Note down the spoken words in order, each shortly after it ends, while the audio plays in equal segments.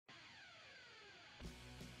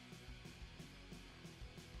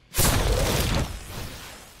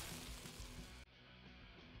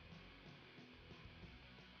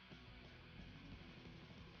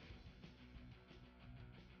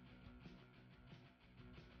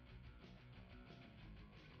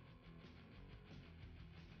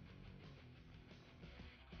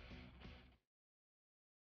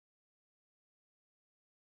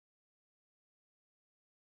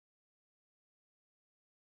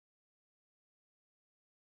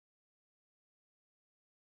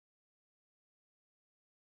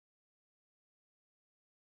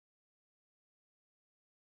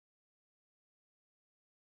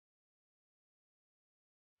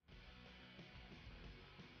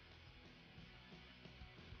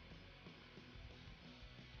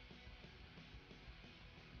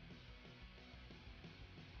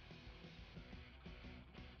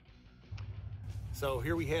So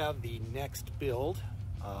here we have the next build.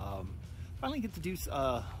 Finally get to do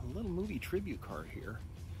a little movie tribute car here.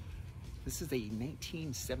 This is a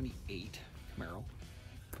 1978 Camaro.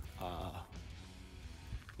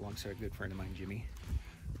 Alongside a good friend of mine, Jimmy.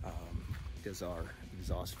 Does our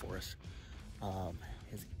exhaust for us.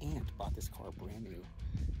 His aunt bought this car brand new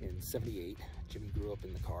in '78. Jimmy grew up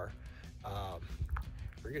in the car.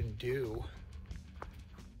 We're gonna do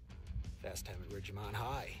Fast Time at Ridgemont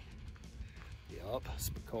High. Yup,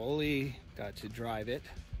 Spicoli got to drive it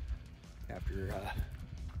after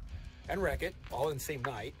and wreck it all in the same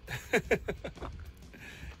night.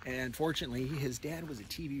 And fortunately, his dad was a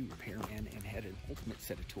TV repairman and had an ultimate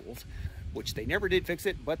set of tools, which they never did fix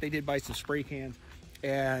it, but they did buy some spray cans.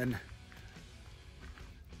 And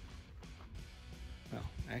well,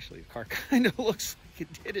 actually, the car kind of looks like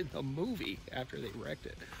it did in the movie after they wrecked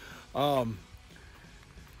it.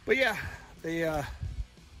 But yeah, they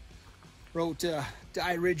wrote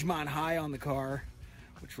Die Ridgemont High on the car,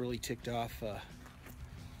 which really ticked off a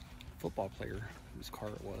football player whose car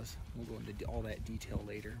it was. We'll go into all that detail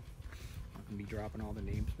later. I'm gonna be dropping all the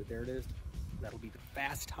names, but there it is. That'll be the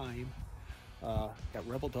Fast Time at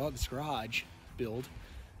Rebel Dog's Garage build,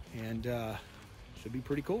 and should be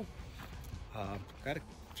pretty cool. Got a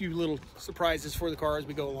few little surprises for the car as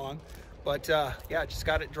we go along, but yeah, just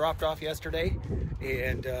got it dropped off yesterday,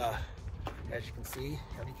 and as you can see,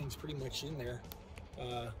 everything's pretty much in there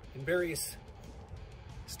in various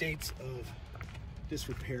states of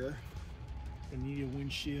disrepair. Gonna need a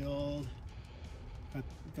windshield. I'm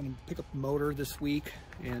gonna pick up the motor this week,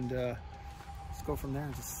 and let's go from there.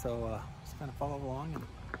 Just kind of follow along and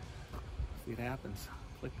see what happens.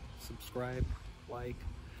 Click subscribe, like,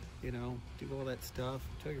 you know, do all that stuff.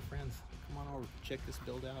 Tell your friends, come on over, check this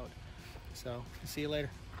build out. So, see you later.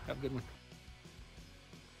 Have a good one.